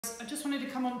I just wanted to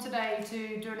come on today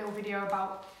to do a little video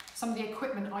about some of the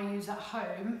equipment I use at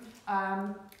home,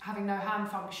 having no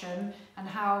hand function, and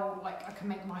how I can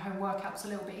make my home workouts a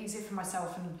little bit easier for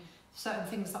myself and certain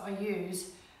things that I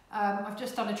use. I've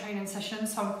just done a training session,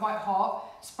 so I'm quite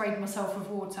hot, sprayed myself with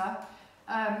water,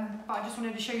 but I just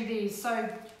wanted to show you these. So I'm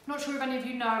not sure if any of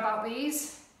you know about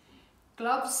these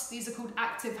gloves. These are called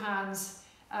active hands,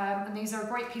 and these are a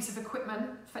great piece of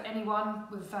equipment for anyone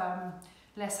with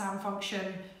less hand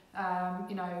function,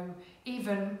 you know,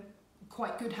 even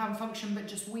quite good hand function but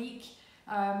just weak.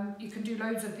 You can do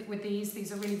loads with these.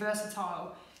 These are really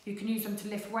versatile. You can use them to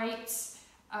lift weights,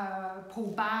 pull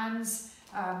bands,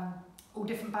 all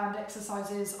different band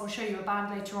exercises. I'll show you a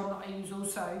band later on that I use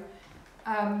also.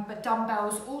 But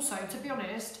dumbbells also, to be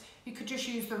honest, you could just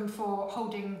use them for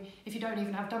holding, if you don't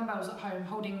even have dumbbells at home,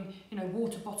 holding, you know,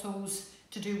 water bottles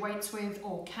to do weights with,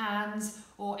 or cans,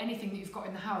 or anything that you've got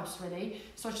in the house really.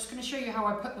 So I'm just going to show you how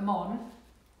I put them on.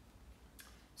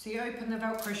 So you open the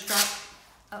Velcro strap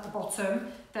at the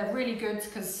bottom. They're really good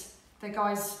because the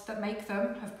guys that make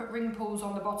them have put ring pulls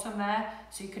on the bottom there,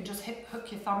 so you can just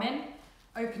hook your thumb in,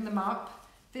 open them up.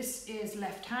 This is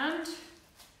left hand,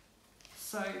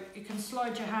 so you can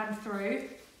slide your hand through,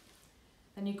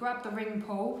 then you grab the ring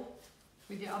pull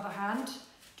with your other hand,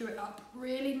 do it up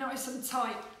really nice and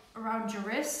tight around your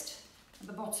wrist at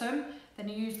the bottom, then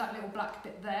you use that little black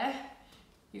bit there,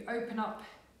 you open up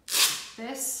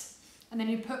this, and then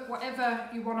you put whatever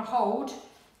you want to hold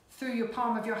through your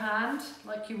palm of your hand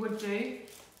like you would do,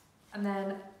 and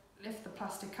then lift the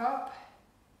plastic up,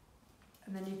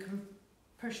 and then you can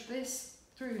push this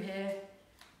through here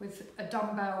with a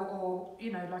dumbbell, or,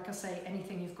 you know, like I say,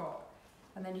 anything you've got,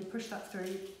 and then you push that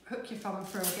through, hook your thumb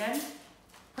through again,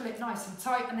 pull it nice and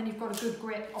tight, and then you've got a good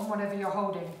grip on whatever you're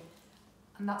holding.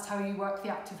 And that's how you work the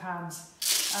active hands.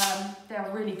 They're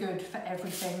really good for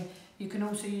everything. You can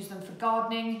also use them for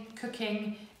gardening,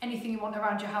 cooking, anything you want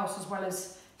around your house, as well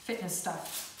as fitness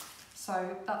stuff.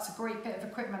 So that's a great bit of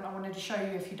equipment I wanted to show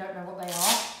you if you don't know what they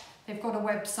are. They've got a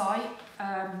website,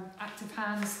 Active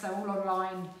Hands, they're all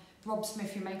online. Rob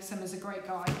Smith, who makes them, is a great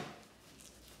guy.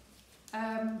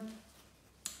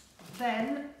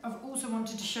 Then I've also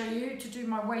wanted to show you to do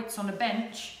my weights on a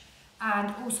bench,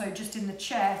 and also just in the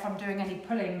chair if I'm doing any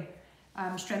pulling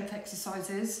strength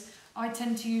exercises. I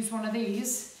tend to use one of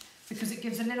these because it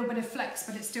gives a little bit of flex,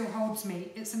 but it still holds me.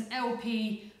 It's an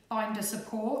LP binder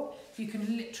support. You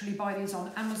can literally buy these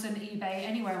on Amazon, eBay,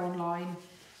 anywhere online.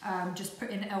 Just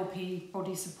put in LP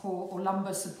body support or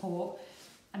lumbar support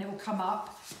and it will come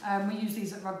up. We use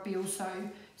these at rugby also.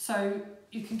 So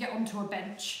you can get onto a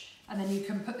bench, and then you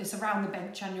can put this around the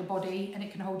bench and your body, and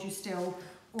it can hold you still,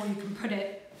 or you can put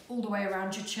it all the way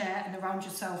around your chair and around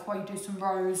yourself while you do some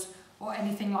rows or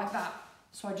anything like that.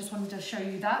 So I just wanted to show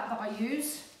you that I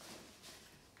use.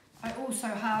 I also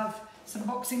have some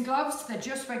boxing gloves. They're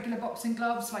just regular boxing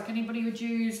gloves like anybody would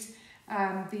use.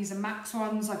 These are Max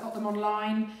ones, I got them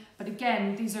online. But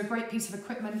again, these are a great piece of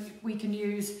equipment we can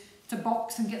use to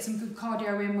box and get some good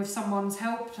cardio in with someone's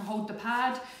help to hold the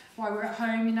pad while we're at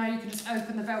home. You know, you can just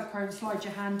open the Velcro and slide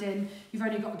your hand in. You've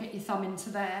only got to get your thumb into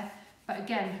there. But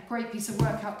again, great piece of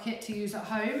workout kit to use at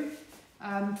home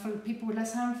for people with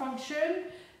less hand function.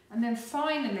 And then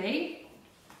finally,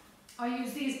 I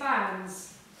use these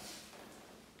bands.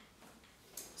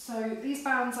 So these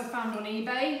bands I found on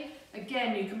eBay.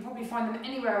 Again, you can probably find them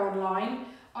anywhere online.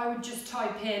 I would just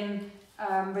type in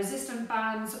resistant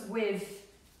bands with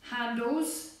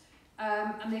handles,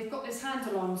 and they've got this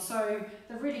handle on, so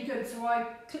they're really good. So I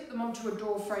clip them onto a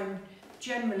door frame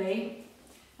generally,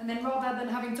 and then rather than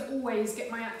having to always get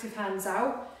my active hands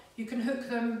out, you can hook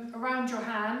them around your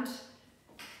hand,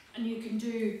 and you can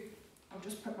do, I'll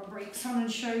just put my brakes on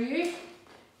and show you,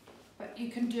 but you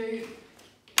can do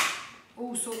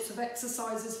all sorts of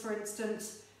exercises, for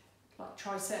instance, like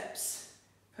triceps,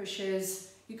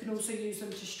 pushes. You can also use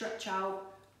them to stretch out,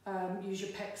 use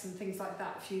your pecs and things like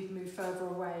that if you move further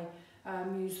away.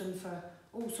 Use them for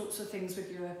all sorts of things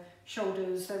with your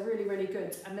shoulders. They're really, really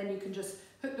good. And then you can just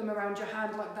hook them around your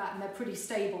hand like that, and they're pretty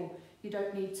stable. You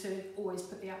don't need to always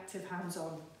put the active hands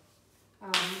on.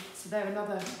 So they're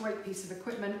another great piece of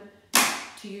equipment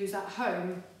to use at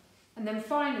home. And then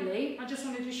finally, I just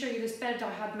wanted to show you this bed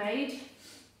I had made.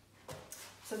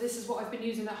 So this is what I've been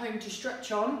using at home to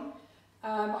stretch on.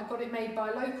 I got it made by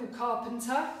a local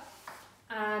carpenter,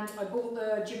 and I bought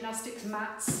the gymnastics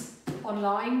mats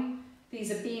online.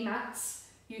 These are B mats.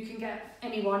 You can get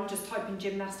anyone, just type in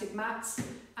gymnastic mats,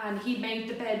 and he made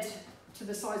the bed to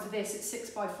the size of this.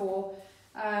 It's 6x4,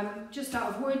 just out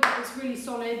of wood. It's really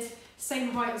solid,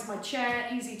 same height as my chair,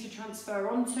 easy to transfer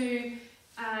onto,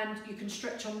 and you can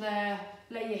stretch on there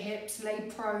lay your hips, lay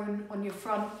prone on your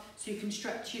front so you can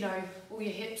stretch, you know, all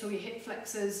your hips, all your hip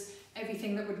flexors,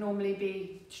 everything that would normally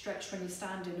be stretched when you're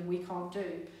standing and we can't do.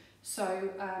 So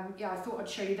yeah, I thought I'd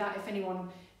show you that if anyone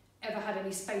ever had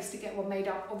any space to get one made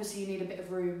up. Obviously you need a bit of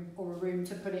room or a room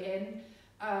to put it in,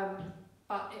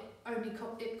 but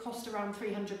it cost around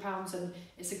 £300 and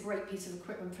it's a great piece of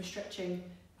equipment for stretching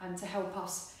and to help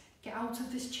us get out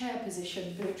of this chair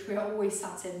position which we are always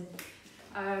sat in.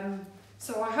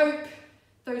 So I hope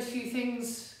those few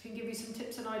things can give you some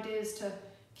tips and ideas to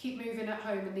keep moving at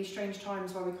home in these strange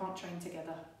times where we can't train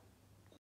together.